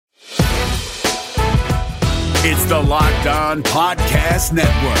It's the Locked On Podcast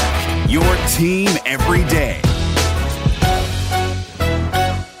Network, your team every day.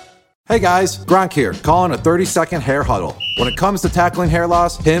 Hey guys, Gronk here, calling a 30-second hair huddle. When it comes to tackling hair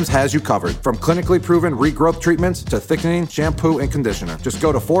loss, Hims has you covered. From clinically proven regrowth treatments to thickening, shampoo, and conditioner. Just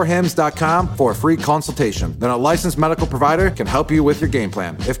go to 4hims.com for a free consultation. Then a licensed medical provider can help you with your game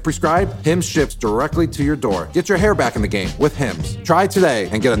plan. If prescribed, Hims ships directly to your door. Get your hair back in the game with Hims. Try today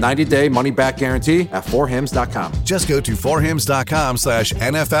and get a 90-day money-back guarantee at 4hims.com. Just go to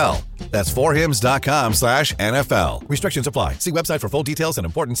 4hims.com/NFL. That's 4hims.com/NFL. Restrictions apply. See website for full details and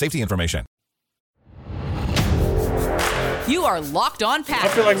important safety information. You are Locked On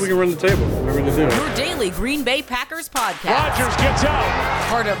Packers. I feel like we can run the table. We're going to do it. Your daily Green Bay Packers podcast. Rodgers gets out.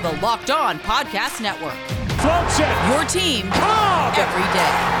 Part of the Locked On Podcast Network. Floats it. Your team every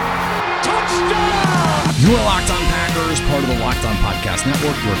day. Touchdown! You are Locked On Packers, part of the Locked On Podcast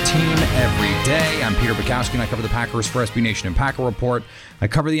Network, your team every day. I'm Peter Bukowski, and I cover the Packers for SB Nation and Packer Report. I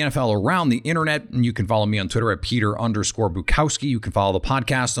cover the NFL around the internet, and you can follow me on Twitter at Peter_Bukowski. You can follow the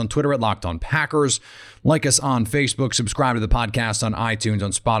podcast on Twitter at Locked On Packers. Like us on Facebook, subscribe to the podcast on iTunes,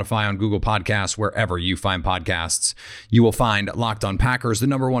 on Spotify, on Google Podcasts, wherever you find podcasts. You will find Locked On Packers, the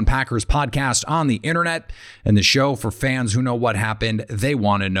 #1 Packers podcast on the internet, and the show for fans who know what happened. They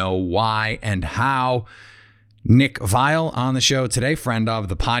want to know why and how. Nick Viall on the show today, friend of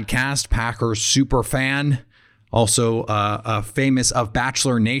the podcast, Packers super fan, also famous of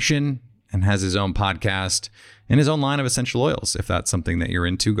Bachelor Nation, and has his own podcast and his own line of essential oils. If that's something that you're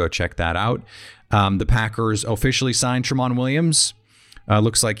into, go check that out. The Packers officially signed Tramon Williams.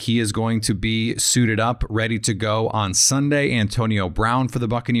 Looks like he is going to be suited up, ready to go on Sunday. Antonio Brown for the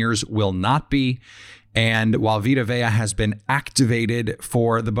Buccaneers will not be. And while Vita Vea has been activated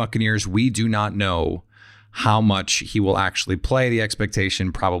for the Buccaneers, we do not know how much he will actually play. The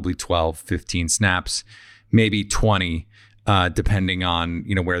expectation, probably 12, 15 snaps, maybe 20, depending on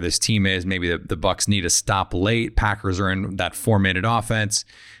where this team is. Maybe the Bucs need a stop late. Packers are in that 4-minute offense,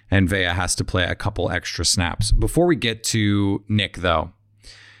 and Vea has to play a couple extra snaps. Before we get to Nick, though,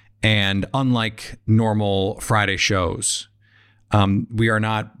 and unlike normal Friday shows, we are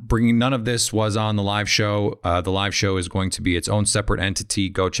not bringing, none of this was on the live show. The live show is going to be its own separate entity.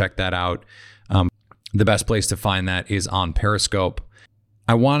 Go check that out. The best place to find that is on Periscope.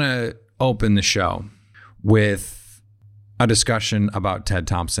 I want to open the show with a discussion about Ted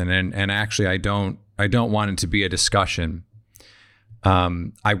Thompson, and actually, I don't want it to be a discussion.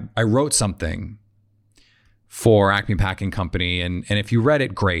 I wrote something for Acme Packing Company, and if you read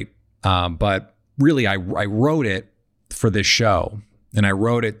it, great. But really, I wrote it for this show, and I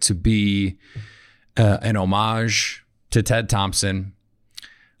wrote it to be an homage to Ted Thompson.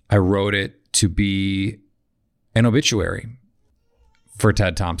 I wrote it to be an obituary for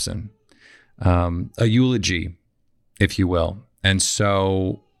Ted Thompson, a eulogy, if you will. And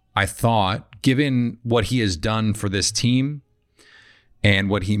so I thought, given what he has done for this team and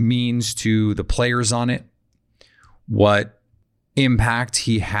what he means to the players on it, what impact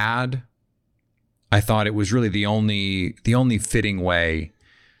he had, I thought it was really the only fitting way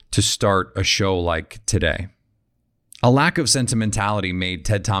to start a show like today. A lack of sentimentality made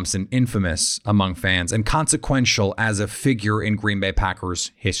Ted Thompson infamous among fans and consequential as a figure in Green Bay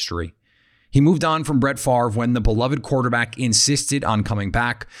Packers history. He moved on from Brett Favre when the beloved quarterback insisted on coming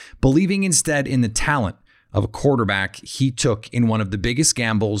back, believing instead in the talent of a quarterback he took in one of the biggest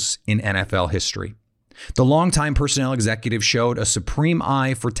gambles in NFL history. The longtime personnel executive showed a supreme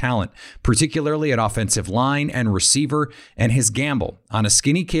eye for talent, particularly at offensive line and receiver, and his gamble on a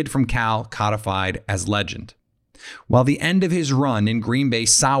skinny kid from Cal codified as legend. While the end of his run in Green Bay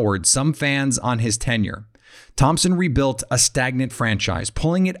soured some fans on his tenure, Thompson rebuilt a stagnant franchise,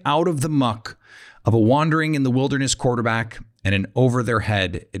 pulling it out of the muck of a wandering in the wilderness quarterback and an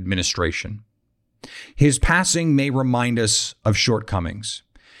over-their-head administration. His passing may remind us of shortcomings.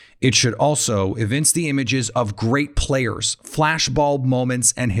 It should also evince the images of great players, flashbulb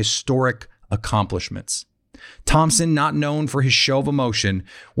moments, and historic accomplishments. Thompson, not known for his show of emotion,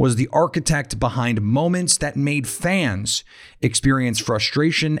 was the architect behind moments that made fans experience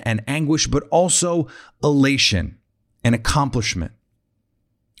frustration and anguish, but also elation and accomplishment.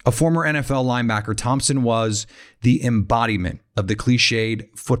 A former NFL linebacker, Thompson was the embodiment of the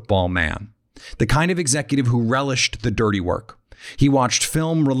cliched football man, the kind of executive who relished the dirty work. He watched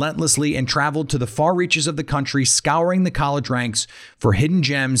film relentlessly and traveled to the far reaches of the country, scouring the college ranks for hidden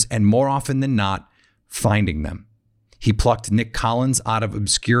gems and, more often than not, finding them. He plucked Nick Collins out of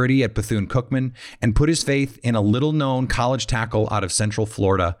obscurity at Bethune-Cookman and put his faith in a little-known college tackle out of Central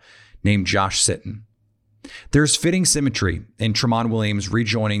Florida named Josh Sitton. There's fitting symmetry in Tramon Williams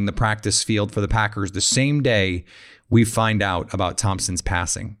rejoining the practice field for the Packers the same day we find out about Thompson's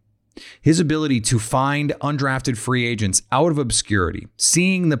passing. His ability to find undrafted free agents out of obscurity,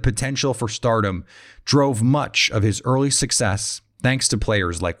 seeing the potential for stardom, drove much of his early success thanks to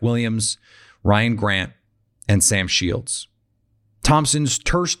players like Williams, Ryan Grant, and Sam Shields. Thompson's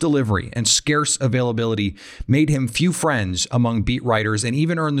terse delivery and scarce availability made him few friends among beat writers and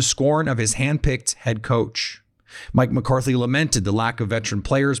even earned the scorn of his handpicked head coach. Mike McCarthy lamented the lack of veteran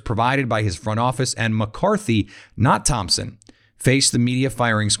players provided by his front office, and McCarthy, not Thompson, faced the media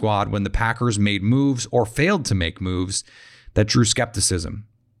firing squad when the Packers made moves or failed to make moves that drew skepticism.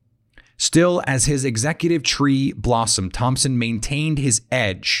 Still, as his executive tree blossomed, Thompson maintained his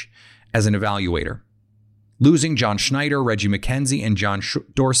edge as an evaluator. Losing John Schneider, Reggie McKenzie, and John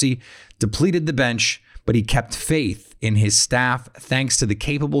Dorsey depleted the bench, but he kept faith in his staff thanks to the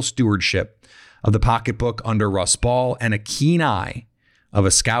capable stewardship of the pocketbook under Russ Ball and a keen eye of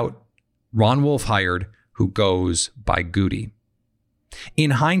a scout Ron Wolf hired who goes by Goody.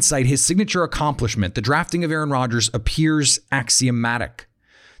 In hindsight, his signature accomplishment, the drafting of Aaron Rodgers, appears axiomatic.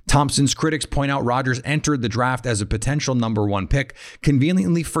 Thompson's critics point out Rodgers entered the draft as a potential number one pick,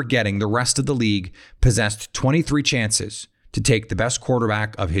 conveniently forgetting the rest of the league possessed 23 chances to take the best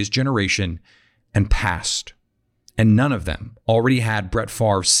quarterback of his generation and passed. And none of them already had Brett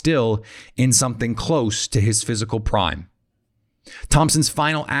Favre still in something close to his physical prime. Thompson's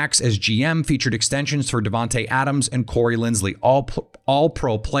final acts as GM featured extensions for Devontae Adams and Corey Linsley, all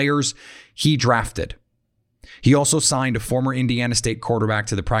pro players he drafted. He also signed a former Indiana State quarterback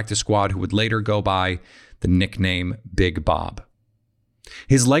to the practice squad who would later go by the nickname Big Bob.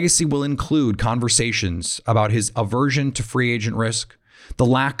 His legacy will include conversations about his aversion to free agent risk, the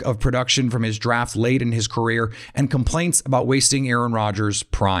lack of production from his draft late in his career, and complaints about wasting Aaron Rodgers'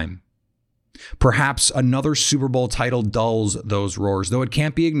 prime. Perhaps another Super Bowl title dulls those roars, though it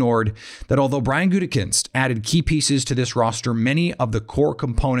can't be ignored that although Brian Gutekunst added key pieces to this roster, many of the core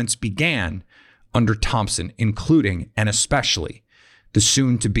components began under Thompson, including and especially the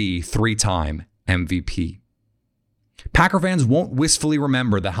soon-to-be three-time MVP. Packer fans won't wistfully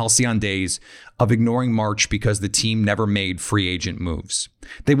remember the halcyon days of ignoring March because the team never made free agent moves.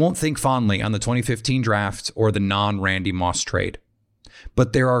 They won't think fondly on the 2015 draft or the non-Randy Moss trade.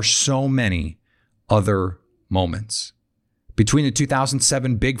 But there are so many other moments. Between the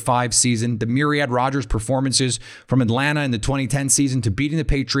 2007 Big Five season, the myriad Rodgers performances from Atlanta in the 2010 season to beating the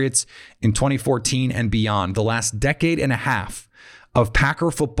Patriots in 2014 and beyond, the last decade and a half of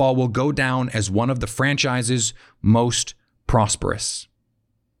Packer football will go down as one of the franchise's most prosperous.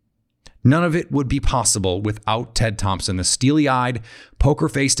 None of it would be possible without Ted Thompson, the steely-eyed,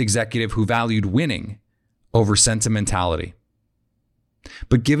 poker-faced executive who valued winning over sentimentality.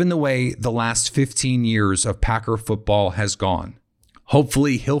 But given the way the last 15 years of Packer football has gone,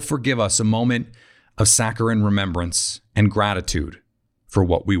 hopefully he'll forgive us a moment of saccharine remembrance and gratitude for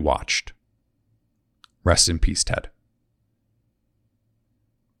what we watched. Rest in peace, Ted.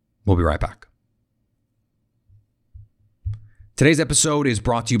 We'll be right back. Today's episode is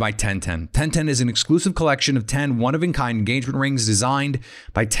brought to you by 1010. 1010 is an exclusive collection of 10 one-of-a-kind engagement rings designed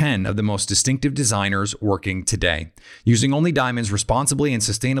by 10 of the most distinctive designers working today. Using only diamonds responsibly and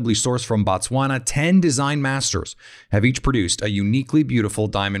sustainably sourced from Botswana, 10 design masters have each produced a uniquely beautiful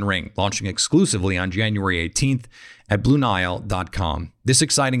diamond ring, launching exclusively on January 18th at BlueNile.com. This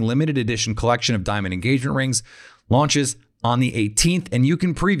exciting limited edition collection of diamond engagement rings launches on the 18th, and you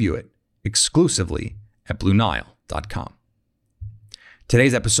can preview it exclusively at BlueNile.com.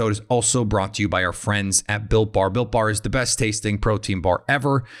 Today's episode is also brought to you by our friends at Built Bar. Built Bar is the best tasting protein bar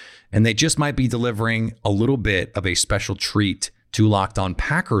ever, and they just might be delivering a little bit of a special treat to Locked On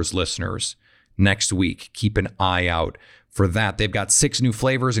Packers listeners next week. Keep an eye out for that. They've got 6 new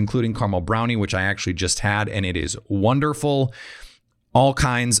flavors, including caramel brownie, which I actually just had, and it is wonderful. All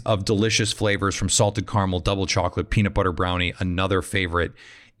kinds of delicious flavors from salted caramel, double chocolate, peanut butter brownie, another favorite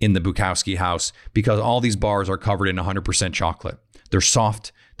in the Bukowski house, because all these bars are covered in 100% chocolate. They're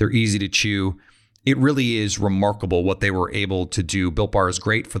soft. They're easy to chew. It really is remarkable what they were able to do. Built Bar is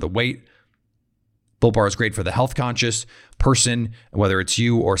great for the weight. Built Bar is great for the health conscious person, whether it's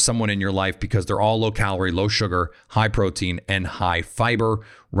you or someone in your life, because they're all low calorie, low sugar, high protein, and high fiber.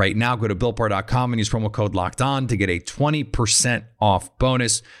 Right now, go to BuiltBar.com and use promo code LOCKEDON to get a 20% off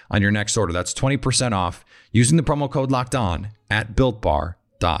bonus on your next order. That's 20% off using the promo code LOCKEDON at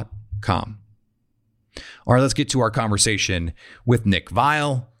BuiltBar.com. All right, let's get to our conversation with Nick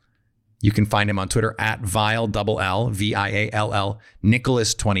Viall. You can find him on Twitter at Viall, double L, V-I-A-L-L,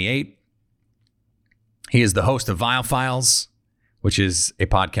 Nicholas28. He is the host of Viall Files, which is a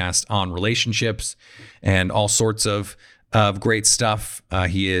podcast on relationships and all sorts of great stuff.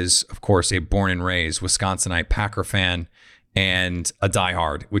 He is, of course, a born and raised Wisconsinite Packer fan and a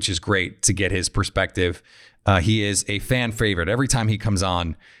diehard, which is great to get his perspective. He is a fan favorite. Every time he comes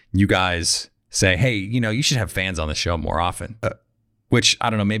on, you guys say, hey, you should have fans on the show more often, which I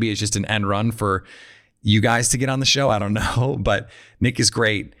don't know, maybe it's just an end run for you guys to get on the show. I don't know, but Nick is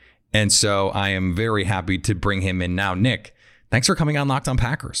great. And so I am very happy to bring him in now. Nick, thanks for coming on Locked on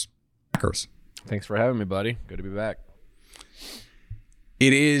Packers. Thanks for having me, buddy. Good to be back.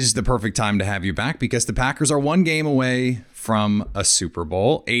 It is the perfect time to have you back because the Packers are one game away from a Super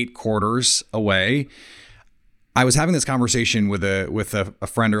Bowl, 8 quarters away. I was having this conversation with a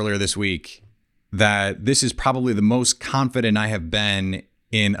friend earlier this week that this is probably the most confident I have been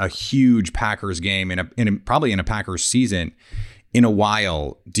in a huge Packers game, probably in a Packers season in a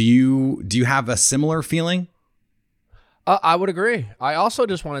while. Do you have a similar feeling? I would agree. I also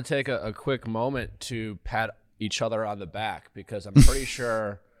just want to take a quick moment to pat each other on the back because I'm pretty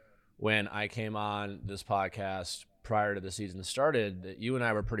sure when I came on this podcast prior to the season started that you and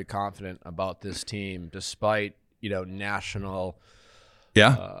I were pretty confident about this team despite, national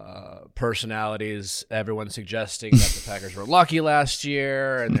personalities, everyone suggesting that the Packers were lucky last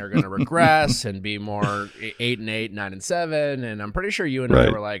year and they're going to regress and be more 8-8, 9-7. And I'm pretty sure you and I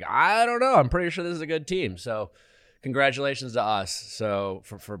were like, I don't know. I'm pretty sure this is a good team. So congratulations to us. So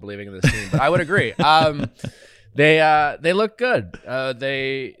for believing in this team, but I would agree. They look good.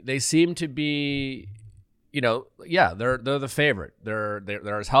 They seem to be, they're the favorite.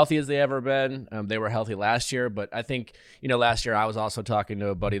 They're as healthy as they ever been. They were healthy last year, but I think, last year I was also talking to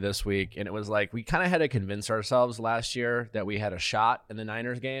a buddy this week, and it was like we kind of had to convince ourselves last year that we had a shot in the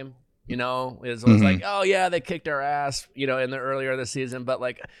Niners game. It was like, oh yeah, they kicked our ass, in the earlier this season, but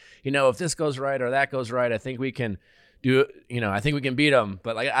like, if this goes right or that goes right, I think we can do it. I think we can beat them,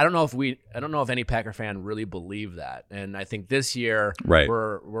 but like, I don't know if any Packer fan really believe that. And I think this year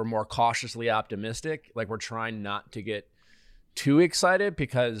we're more cautiously optimistic. Like we're trying not to get too excited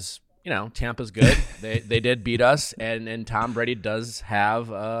because, Tampa's good. They did beat us and Tom Brady does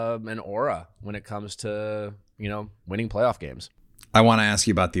have an aura when it comes to, winning playoff games. I want to ask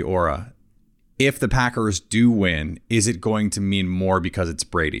you about the aura. If the Packers do win, is it going to mean more because it's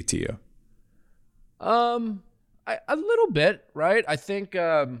Brady to you? A little bit, right? I think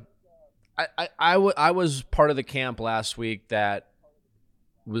I was part of the camp last week that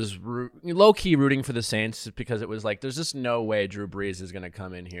was low-key rooting for the Saints because it was like there's just no way Drew Brees is going to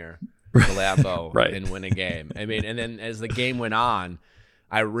come in here to Lambeau and win a game. I mean, and then as the game went on,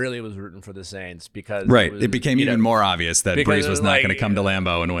 I really was rooting for the Saints because it became even more obvious that Brees was not going to come to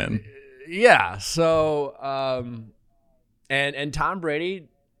Lambeau and win. Yeah, so and Tom Brady,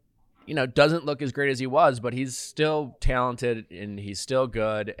 doesn't look as great as he was, but he's still talented and he's still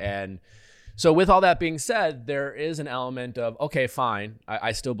good. And so with all that being said, there is an element of, okay, fine,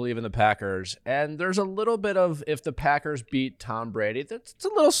 I still believe in the Packers. And there's a little bit of, if the Packers beat Tom Brady, it's a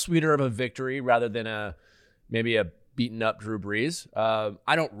little sweeter of a victory rather than maybe a beaten up Drew Brees.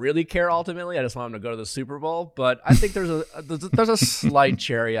 I don't really care ultimately. I just want him to go to the Super Bowl. But I think there's a slight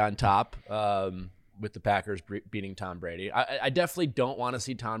cherry on top with the Packers beating Tom Brady. I definitely don't want to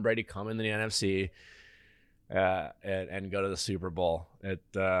see Tom Brady come in the NFC and go to the Super Bowl.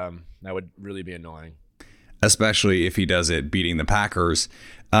 That would really be annoying. Especially if he does it beating the Packers.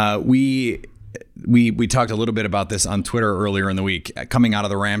 We talked a little bit about this on Twitter earlier in the week. Coming out of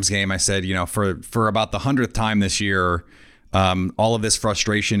the Rams game, I said, for about the 100th time this year, all of this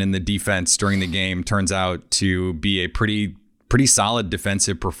frustration in the defense during the game turns out to be a pretty solid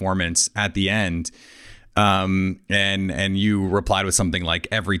defensive performance at the end. And you replied with something like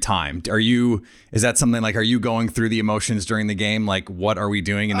every time. Is that something like, are you going through the emotions during the game? Like, what are we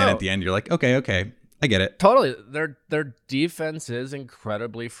doing? And then at the end, you're like, okay, I get it. Totally. Their defense is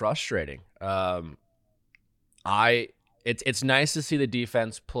incredibly frustrating. It's nice to see the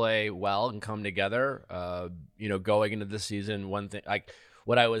defense play well and come together. Going into the season, one thing, like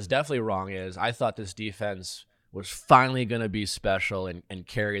what I was definitely wrong is I thought this defense was finally going to be special and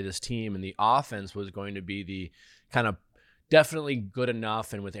carry this team, and the offense was going to be the kind of definitely good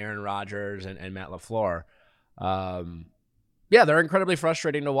enough, and with Aaron Rodgers and Matt LaFleur. They're incredibly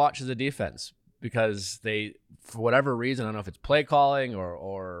frustrating to watch as a defense because they, for whatever reason, I don't know if it's play calling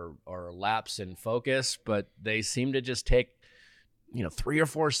or lapse in focus, but they seem to just take 3 or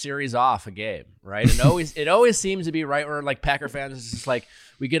 4 series off a game, right? And it always seems to be right where like Packer fans is just like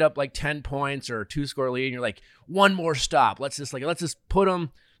we get up like 10 points or a 2-score lead, and you're like, one more stop. Let's just put them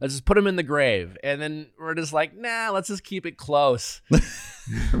in the grave, and then we're just like, nah, let's just keep it close.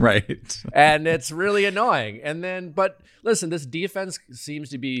 Right. And it's really annoying. And then, but listen, this defense seems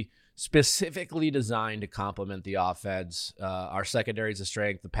to be specifically designed to complement the offense. Our secondary is a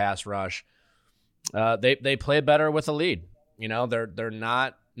strength, the pass rush. They play better with a lead. You know, they're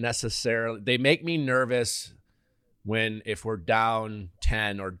not necessarily, they make me nervous if we're down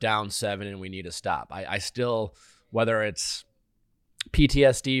 10 or down 7 and we need to stop. I still, whether it's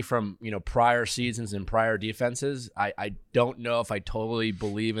PTSD from, prior seasons and prior defenses, I don't know if I totally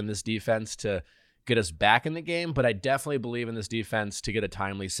believe in this defense to get us back in the game, but I definitely believe in this defense to get a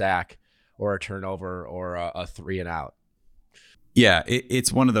timely sack or a turnover or a 3 and out. Yeah,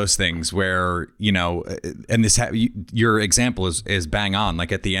 it's one of those things where, and your example is bang on.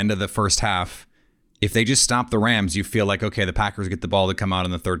 Like at the end of the first half, if they just stop the Rams, you feel like, okay, the Packers get the ball to come out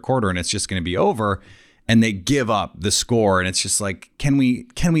in the third quarter and it's just going to be over. And they give up the score. And it's just like, can we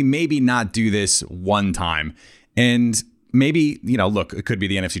maybe not do this one time? And maybe, look, it could be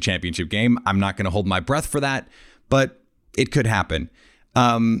the NFC Championship game. I'm not going to hold my breath for that, but it could happen.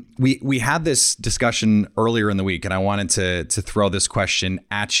 We had this discussion earlier in the week, and I wanted to throw this question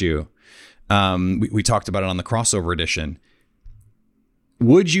at you. We talked about it on the crossover edition.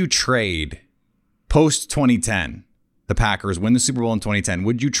 Would you trade post 2010, the Packers win the Super Bowl in 2010?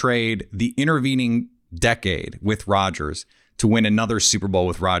 Would you trade the intervening decade with Rodgers to win another Super Bowl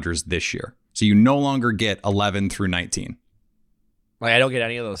with Rodgers this year? So you no longer get 11 through 19. Like I don't get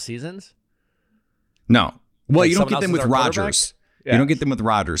any of those seasons? No. Well, Like you don't get them with Rodgers. Yeah. You don't get them with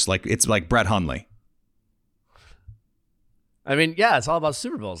Rodgers. Like it's like Brett Hundley. I mean, yeah, it's all about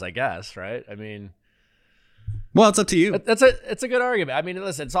Super Bowls, I guess, right? I mean, well, it's up to you. It's a good argument. I mean,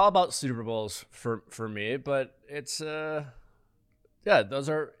 listen, it's all about Super Bowls for me, but it's those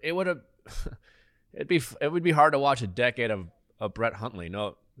are it would be hard to watch a decade of Brett Hundley.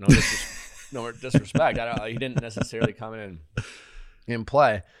 No disrespect. He didn't necessarily come in and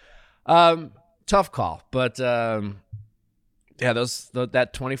play. Tough call, but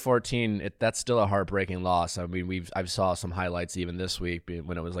that 2014, that's still a heartbreaking loss. I mean, I've saw some highlights even this week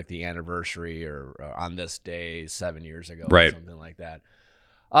when it was like the anniversary or on this day 7 years ago, right, or something like that.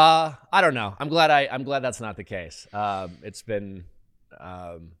 I don't know. I'm glad that's not the case. It's been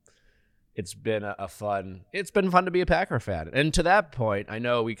fun to be a Packer fan. And to that point, I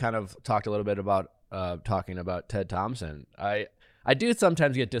know we kind of talked a little bit about talking about Ted Thompson. I do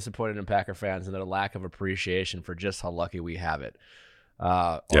sometimes get disappointed in Packer fans and their lack of appreciation for just how lucky we have it,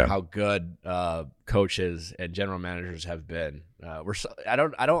 or how good coaches and general managers have been. I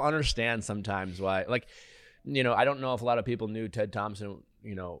don't understand sometimes why. Like, I don't know if a lot of people knew Ted Thompson,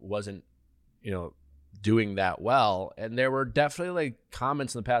 wasn't, doing that well. And there were definitely like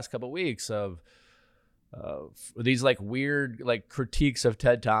comments in the past couple of weeks of these like weird like critiques of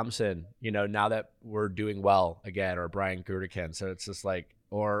Ted Thompson, now that we're doing well again, or Brian Gutekunst. So it's just like,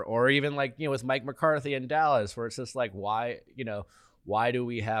 or even like, with Mike McCarthy in Dallas, where it's just like, why do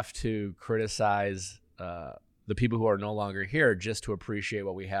we have to criticize the people who are no longer here just to appreciate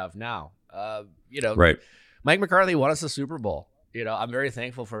what we have now? Right. Mike McCarthy won us a Super Bowl. I'm very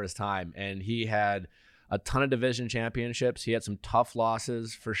thankful for his time, and he had a ton of division championships. He had some tough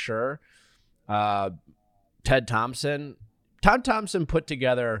losses for sure. Ted Thompson put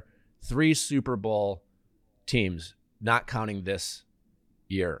together 3 Super Bowl teams, not counting this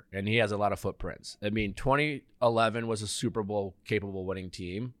year, and he has a lot of footprints. I mean, 2011 was a Super Bowl capable winning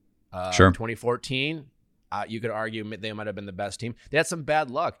team. Sure. 2014, you could argue they might have been the best team. They had some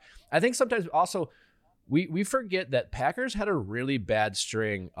bad luck. I think sometimes also we forget that Packers had a really bad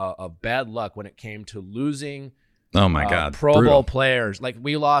string of bad luck when it came to losing Oh my God. Pro Bowl players. Like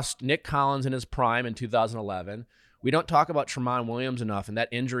we lost Nick Collins in his prime in 2011. We don't talk about Tramon Williams enough, and that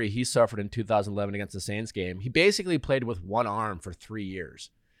injury he suffered in 2011 against the Saints game. He basically played with one arm for 3 years.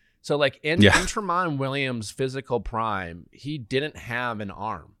 So like in Tramon Williams' physical prime, he didn't have an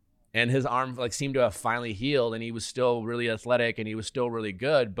arm. And his arm like seemed to have finally healed, and he was still really athletic and he was still really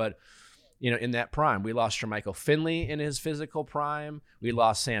good, but in that prime. We lost Jermichael Finley in his physical prime. We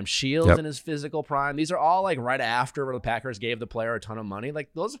lost Sam Shields in his physical prime. These are all like right after where the Packers gave the player a ton of money. Like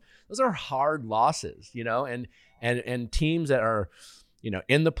those are hard losses, and teams that are,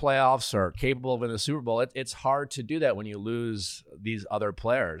 in the playoffs or capable of winning the Super Bowl. It's hard to do that when you lose these other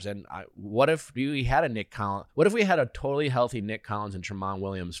players. And what if we had a Nick Collins? What if we had a totally healthy Nick Collins and Tramon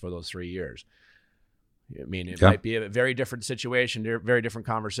Williams for those 3 years? I mean, it might be a very different situation, very different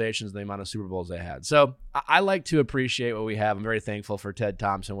conversations than the amount of Super Bowls they had. So I like to appreciate what we have. I'm very thankful for Ted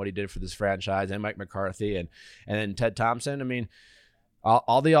Thompson, what he did for this franchise, and Mike McCarthy, and then Ted Thompson. I mean,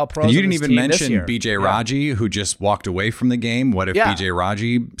 All the All-Pros. And you didn't even mention mention B.J. Raji, who just walked away from the game. What if B.J.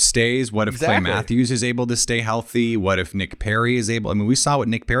 Raji stays? What if Clay Matthews is able to stay healthy? What if Nick Perry is able? I mean, we saw what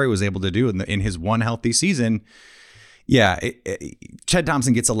Nick Perry was able to do in his one healthy season. Yeah, Ted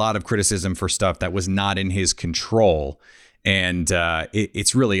Thompson gets a lot of criticism for stuff that was not in his control, and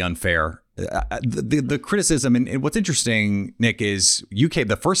it's really unfair. The criticism, and what's interesting, Nick, is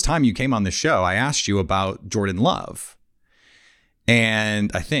the first time you came on the show, I asked you about Jordan Love.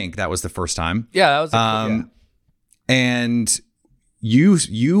 And I think that was the first time. Yeah, that was and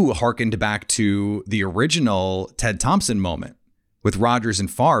you hearkened back to the original Ted Thompson moment with Rodgers and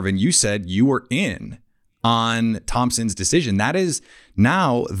Favre, and you said you were in on Thompson's decision. That is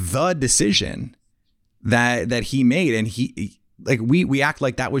now the decision that he made, and we act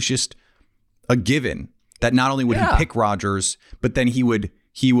like that was just a given. That not only would he pick Rodgers, but then he would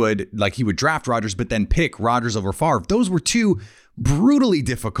draft Rodgers, but then pick Rodgers over Favre. Those were two brutally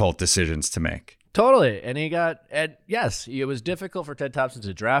difficult decisions to make. Totally. And yes, it was difficult for Ted Thompson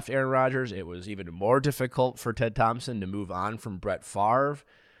to draft Aaron Rodgers. It was even more difficult for Ted Thompson to move on from Brett Favre.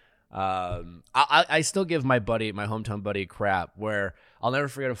 I still give my hometown buddy crap, where I'll never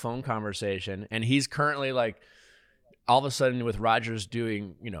forget a phone conversation, and he's currently like, all of a sudden with Rodgers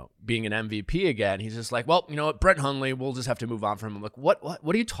being an MVP again, he's just like, well, you know what, Brett Hundley, we'll just have to move on from him. I'm like,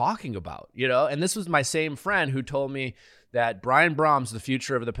 what are you talking about? And this was my same friend who told me that Brian Brom's the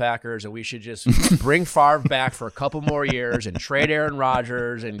future of the Packers, and we should just bring Favre back for a couple more years and trade Aaron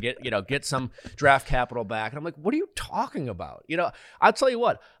Rodgers and get some draft capital back. And I'm like, what are you talking about? I'll tell you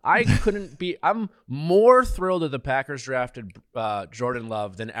what, I'm more thrilled that the Packers drafted Jordan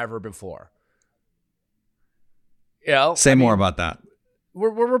Love than ever before. Say more about that.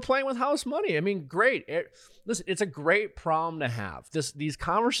 We're playing with house money. I mean, great. Listen, it's a great problem to have. These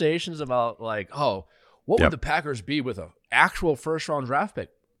conversations about what would the Packers be with an actual first-round draft pick?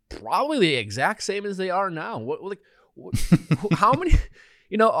 Probably the exact same as they are now. How many?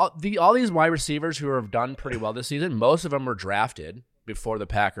 All these wide receivers who have done pretty well this season, most of them were drafted before the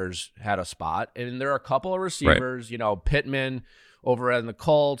Packers had a spot, and there are a couple of receivers. Right. Pittman over in the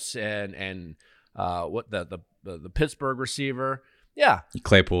Colts, and the Pittsburgh receiver. Yeah.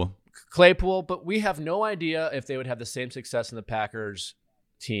 Claypool, but we have no idea if they would have the same success in the Packers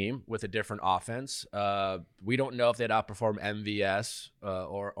team with a different offense. We don't know if they'd outperform MVS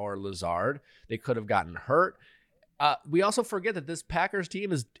or Lazard. They could have gotten hurt. We also forget that this Packers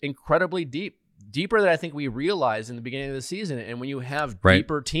team is incredibly deeper than I think we realized in the beginning of the season. And when you have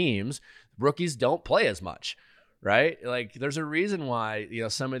deeper teams, rookies don't play as much. Right? Like, there's a reason why,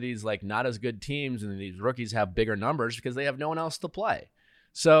 some of these not as good teams and these rookies have bigger numbers, because they have no one else to play.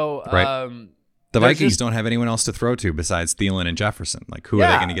 So, the Vikings don't have anyone else to throw to besides Thielen and Jefferson. Like, who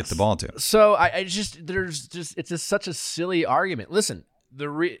are they going to get the ball to? So it's just such a silly argument. Listen,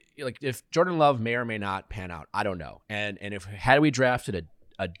 if Jordan Love may or may not pan out, I don't know. And had we drafted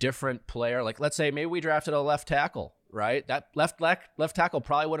a different player, like let's say maybe we drafted a left tackle, right? That left tackle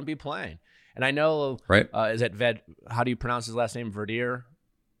probably wouldn't be playing. And I know, is it how do you pronounce his last name? Valdir,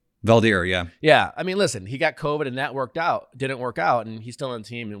 yeah. Yeah. I mean, listen, he got COVID and that didn't work out, and he's still on the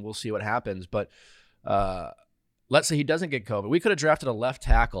team, and we'll see what happens. But let's say he doesn't get COVID. We could have drafted a left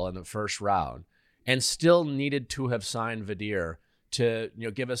tackle in the first round and still needed to have signed Valdir to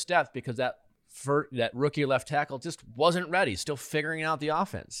give us depth, because that rookie left tackle just wasn't ready, still figuring out the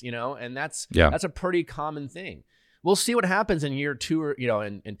offense, and that's a pretty common thing. We'll see what happens in year two, or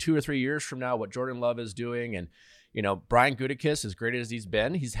in 2 or 3 years from now, what Jordan Love is doing. And Brian Gutekunst, as great as he's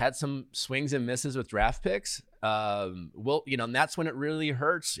been, he's had some swings and misses with draft picks. And that's when it really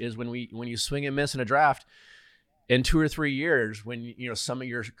hurts, is when you swing and miss in a draft in 2 or 3 years, when some of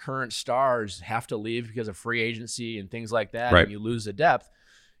your current stars have to leave because of free agency and things like that, and you lose the depth.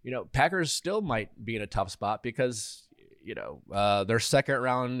 Packers still might be in a tough spot, because their second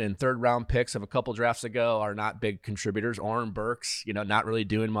round and third round picks of a couple drafts ago are not big contributors. Oren Burks, not really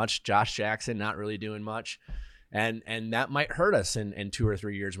doing much. Josh Jackson, not really doing much. And that might hurt us in 2 or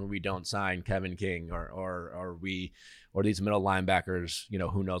 3 years when we don't sign Kevin King or these middle linebackers,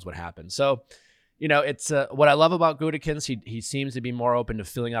 who knows what happens. So, it's what I love about Gutekunst. He seems to be more open to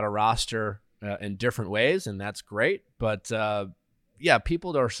filling out a roster in different ways, and that's great. But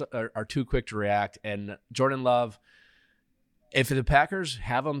people are too quick to react. And Jordan Love, if the Packers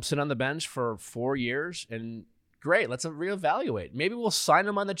have him sit on the bench for 4 years, and great, let's reevaluate. Maybe we'll sign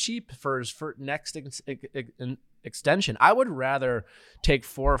him on the cheap for his next extension. I would rather take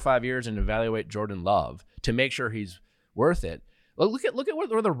 4 or 5 years and evaluate Jordan Love to make sure he's worth it. Look at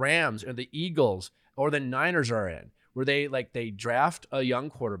where the Rams or the Eagles or the Niners are in, where they draft a young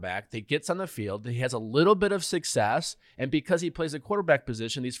quarterback, he gets on the field, he has a little bit of success, and because he plays a quarterback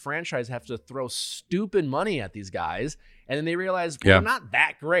position, these franchises have to throw stupid money at these guys, and then they realize they're not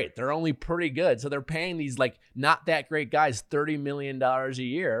that great. They're only pretty good, so they're paying these not that great guys $30 million a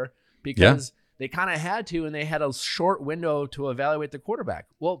year because they kind of had to, and they had a short window to evaluate the quarterback.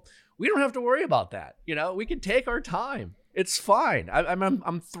 Well, we don't have to worry about that. We can take our time. It's fine.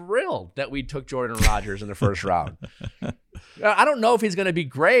 I'm thrilled that we took Jordan Rodgers in the first round. I don't know if he's going to be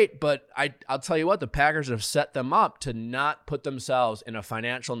great, but I'll tell you what, the Packers have set them up to not put themselves in a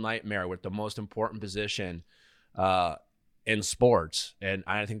financial nightmare with the most important position in sports, and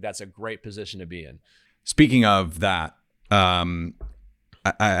I think that's a great position to be in. Speaking of that,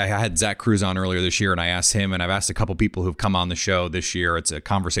 I had Zach Cruz on earlier this year, and I asked him, and I've asked a couple people who've come on the show this year. It's a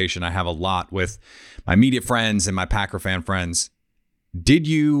conversation I have a lot with my media friends and my Packer fan friends. Did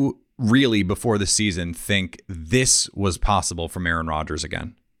you really, before the season, think this was possible from Aaron Rodgers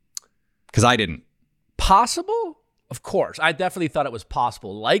again? Because I didn't. Possible? Of course. I definitely thought it was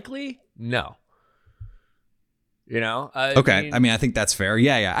possible. Likely? No. Okay. I think that's fair.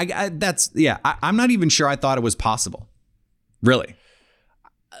 Yeah. I'm not even sure I thought it was possible. Really.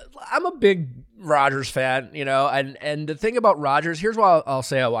 I'm a big Rodgers fan, and the thing about Rodgers, here's why I'll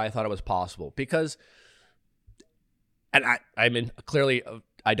say why I thought it was possible. Because, and clearly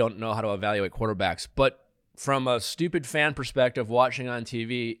I don't know how to evaluate quarterbacks, but from a stupid fan perspective watching on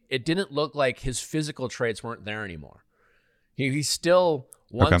TV, it didn't look like his physical traits weren't there anymore. He still,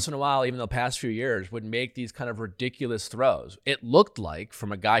 once in a while, even the past few years, would make these kind of ridiculous throws. It looked like,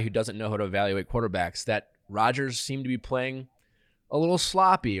 from a guy who doesn't know how to evaluate quarterbacks, that Rodgers seemed to be playing a little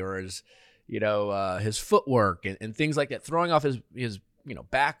sloppy, or his footwork and things like that, throwing off his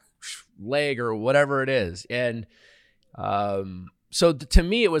back leg or whatever it is. And so to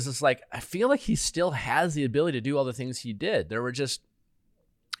me, it was just I feel like he still has the ability to do all the things he did. There were just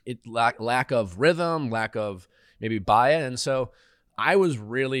lack of rhythm, lack of maybe buy-in. And so I was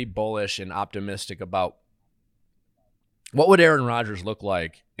really bullish and optimistic about what would Aaron Rodgers look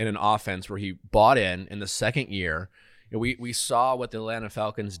like in an offense where he bought in the second year. We saw what the Atlanta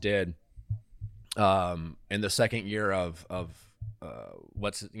Falcons did in the second year of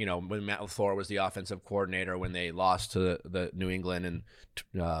when Matt LaFleur was the offensive coordinator, when they lost to the New England and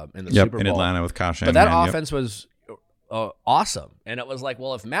in the Super Bowl in Atlanta with Kyle Shanahan. But that offense was awesome, and it was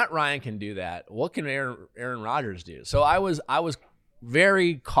well, if Matt Ryan can do that, what can Aaron Rodgers do? So I was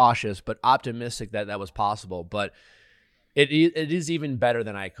very cautious but optimistic that was possible. But it is even better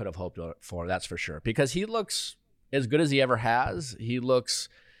than I could have hoped for. That's for sure, because he looks as good as he ever has. He looks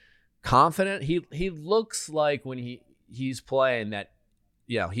confident. He looks like when he's playing that,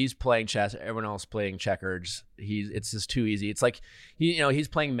 he's playing chess, everyone else playing checkers. It's just too easy. It's like he's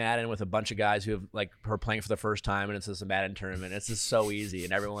playing Madden with a bunch of guys who are playing for the first time, and it's just a Madden tournament. It's just so easy,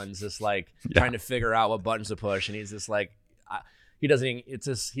 and everyone's just trying to figure out what buttons to push, and he's just he doesn't. It's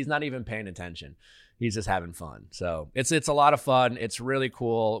just he's not even paying attention. He's just having fun. So it's a lot of fun. It's really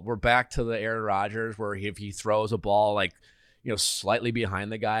cool. We're back to the Aaron Rodgers where if he throws a ball slightly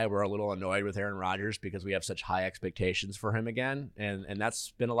behind the guy, we're a little annoyed with Aaron Rodgers because we have such high expectations for him again. And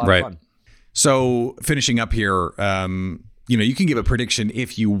that's been a lot of fun. So finishing up here, you can give a prediction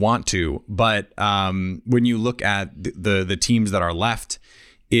if you want to, but when you look at the teams that are left,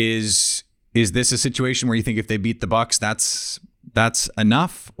 is this a situation where you think if they beat the Bucs, that's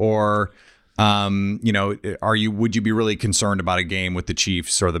enough? Or would you be really concerned about a game with the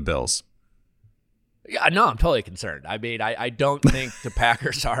Chiefs or the Bills? Yeah, no, I'm totally concerned. I mean, I don't think the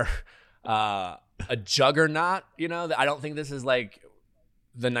Packers are a juggernaut. I don't think this is like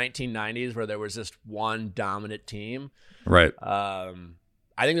the 1990s where there was just one dominant team. Right. I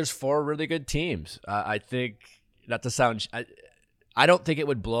think there's four really good teams. I think, not to sound, I don't think it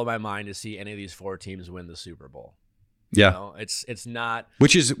would blow my mind to see any of these four teams win the Super Bowl. Yeah, it's not,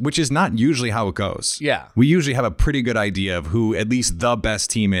 which is not usually how it goes. Yeah, we usually have a pretty good idea of who at least the best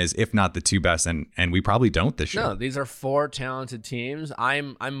team is, if not the two best, and we probably don't this year. No, these are four talented teams.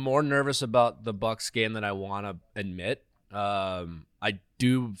 I'm more nervous about the Bucs game than I want to admit. I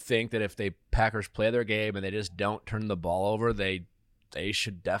do think that if the Packers play their game and they just don't turn the ball over, they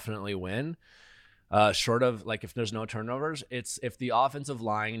should definitely win. Short of if there's no turnovers, it's if the offensive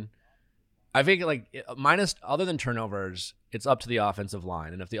line. I think minus other than turnovers, it's up to the offensive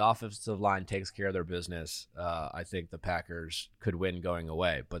line. And if the offensive line takes care of their business, I think the Packers could win going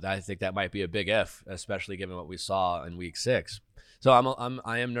away. But I think that might be a big if, especially given what we saw in Week 6. So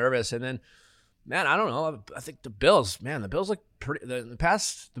I am nervous. And then, man, I don't know. I think the Bills look pretty.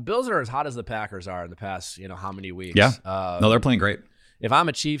 The Bills are as hot as the Packers are in the past. How many weeks? Yeah. No, they're playing great. If I'm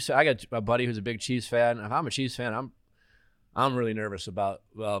a Chiefs, I got a buddy who's a big Chiefs fan. If I'm a Chiefs fan, I'm really nervous about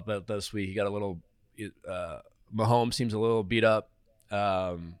this week. You got a little Mahomes seems a little beat up.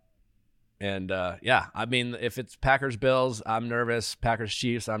 I mean, if it's Packers Bills, I'm nervous. Packers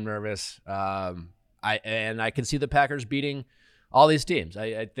Chiefs, I'm nervous. I can see the Packers beating all these teams.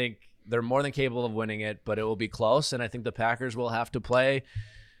 I think they're more than capable of winning it, but it will be close, and I think the Packers will have to play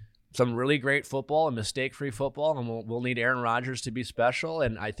some really great football and mistake-free football, and we'll need Aaron Rodgers to be special,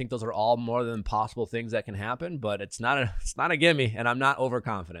 and I think those are all more than possible things that can happen, but it's not a gimme, and I'm not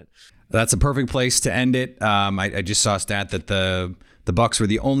overconfident. That's a perfect place to end it. I just saw a stat that the Bucs were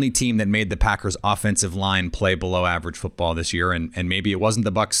the only team that made the Packers offensive line play below average football this year, and maybe it wasn't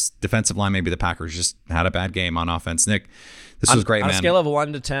the Bucs defensive line, maybe the Packers just had a bad game on offense. Nick, this was great, man. On a scale of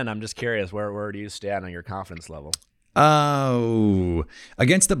 1 to 10, I'm just curious, where do you stand on your confidence level? Oh,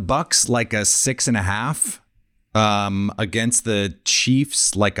 against the Bucs, like a 6.5. Against the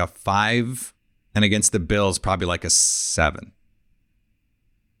Chiefs, like a 5, and against the Bills, probably like a 7.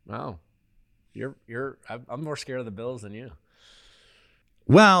 Wow, I'm more scared of the Bills than you.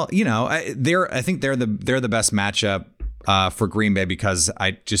 Well, I think they're the best matchup for Green Bay because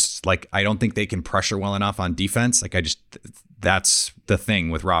I don't think they can pressure well enough on defense. That's the thing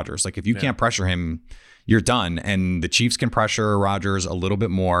with Rodgers. Like if you can't pressure him, you're done. And the Chiefs can pressure Rodgers a little bit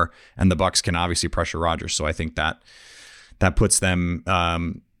more, and the Bucs can obviously pressure Rodgers. So I think that puts them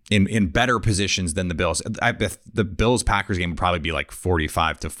in better positions than the Bills. The Bills-Packers game would probably be like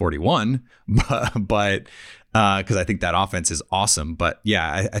 45-41, but because I think that offense is awesome. But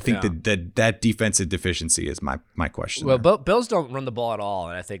yeah, I think that defensive deficiency is my question. Well, Bills don't run the ball at all,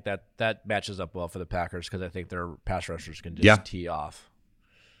 and I think that matches up well for the Packers because I think their pass rushers can just tee off.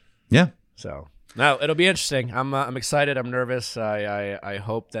 Yeah. So no, it'll be interesting. I'm excited. I'm nervous. I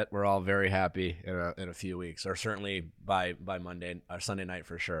hope that we're all very happy in a few weeks, or certainly by Monday or Sunday night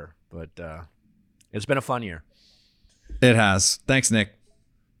for sure. But it's been a fun year. It has. Thanks, Nick.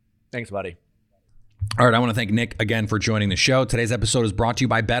 Thanks, buddy. All right, I want to thank Nick again for joining the show. Today's episode is brought to you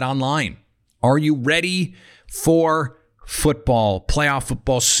by Bet Online. Are you ready for football, playoff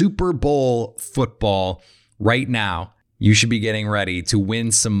football, Super Bowl football? Right now, you should be getting ready to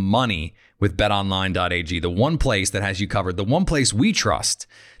win some money with betonline.ag, the one place that has you covered, the one place we trust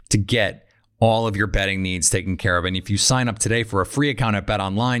to get all of your betting needs taken care of. And if you sign up today for a free account at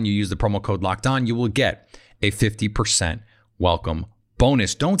BetOnline, you use the promo code LOCKEDON, you will get a 50% welcome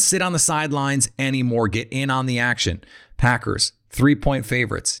bonus. Don't sit on the sidelines anymore. Get in on the action. Packers, 3-point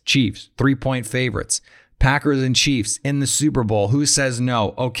favorites. Chiefs, 3-point favorites. Packers and Chiefs in the Super Bowl. Who says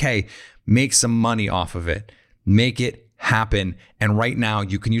no? Okay, make some money off of it. Make it happen. And right now,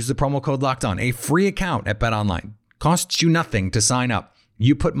 you can use the promo code LOCKEDON, a free account at BetOnline. Costs you nothing to sign up.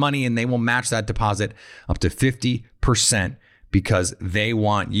 You put money in, they will match that deposit up to 50% because they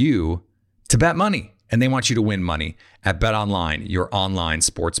want you to bet money. And they want you to win money at BetOnline, your online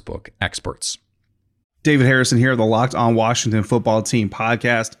sportsbook experts. David Harrison here, the Locked On Washington Football Team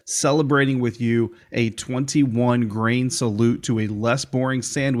podcast, celebrating with you a 21-grain salute to a less boring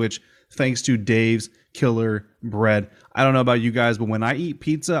sandwich thanks to Dave's Killer Bread. I don't know about you guys, but when I eat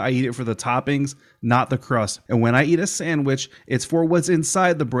pizza, I eat it for the toppings, not the crust. And when I eat a sandwich, it's for what's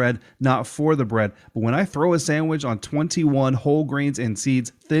inside the bread, not for the bread. But when I throw a sandwich on 21 whole grains and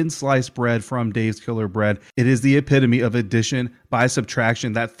seeds, thin sliced bread from Dave's Killer Bread, it is the epitome of addition by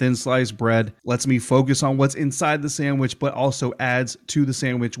subtraction. That thin sliced bread lets me focus on what's inside the sandwich, but also adds to the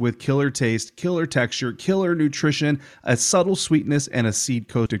sandwich with killer taste, killer texture, killer nutrition, a subtle sweetness, and a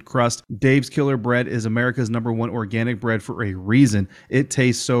seed-coated crust. Dave's Killer Bread is America's #1 organic bread for a reason. It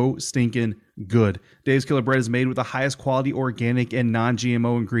tastes so stinking good. Dave's Killer Bread is made with the highest quality organic and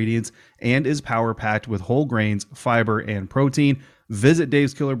non-GMO ingredients and is power-packed with whole grains, fiber, and protein. Visit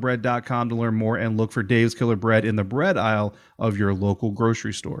daveskillerbread.com to learn more and look for Dave's Killer Bread in the bread aisle of your local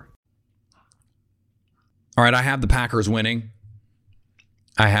grocery store. All right, I have the Packers winning.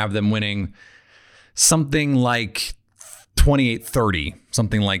 I have them winning something like 28-30,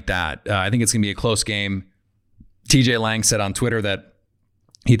 something like that. I think it's going to be a close game. TJ Lang said on Twitter that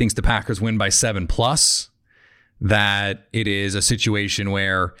he thinks the Packers win by 7+, that it is a situation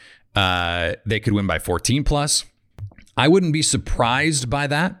where they could win by 14+. I wouldn't be surprised by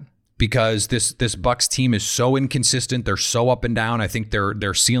that because this Bucs team is so inconsistent. They're so up and down. I think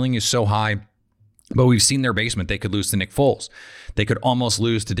their ceiling is so high. But we've seen their basement. They could lose to Nick Foles. They could almost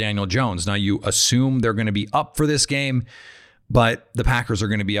lose to Daniel Jones. Now, you assume they're going to be up for this game, but the Packers are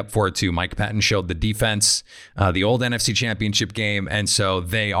going to be up for it too. Mike Patton showed the defense, the old NFC Championship game, and so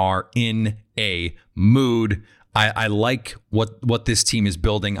they are in a mood. I like what this team is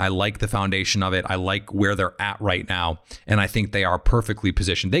building. I like the foundation of it. I like where they're at right now, and I think they are perfectly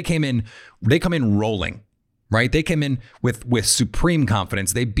positioned. They come in rolling, right? They came in with supreme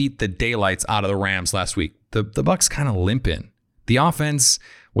confidence. They beat the daylights out of the Rams last week. The Bucs kind of limping. The offense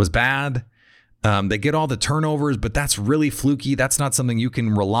was bad. They get all the turnovers, but that's really fluky. That's not something you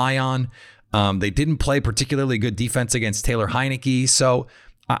can rely on. They didn't play particularly good defense against Taylor Heineke. So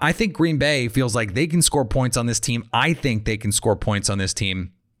I think Green Bay feels like they can score points on this team. I think they can score points on this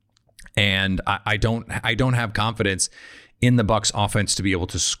team. And I don't have confidence in the Bucs offense to be able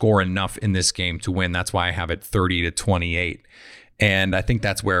to score enough in this game to win. That's why I have it 30-28. And I think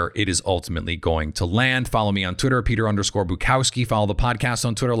that's where it is ultimately going to land. Follow me on Twitter, Peter_Bukowski. Follow the podcast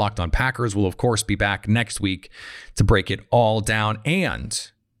on Twitter, Locked On Packers. We'll, of course, be back next week to break it all down. And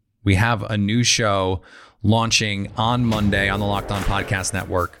we have a new show launching on Monday on the Locked On Podcast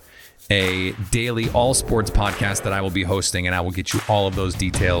Network, a daily all sports podcast that I will be hosting, and I will get you all of those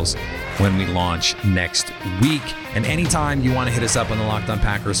details when we launch next week. And anytime you want to hit us up on the Locked On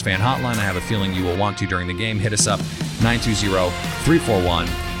Packers fan hotline, I have a feeling you will want to during the game, hit us up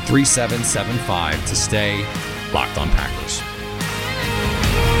 920-341-3775 to stay Locked On Packers.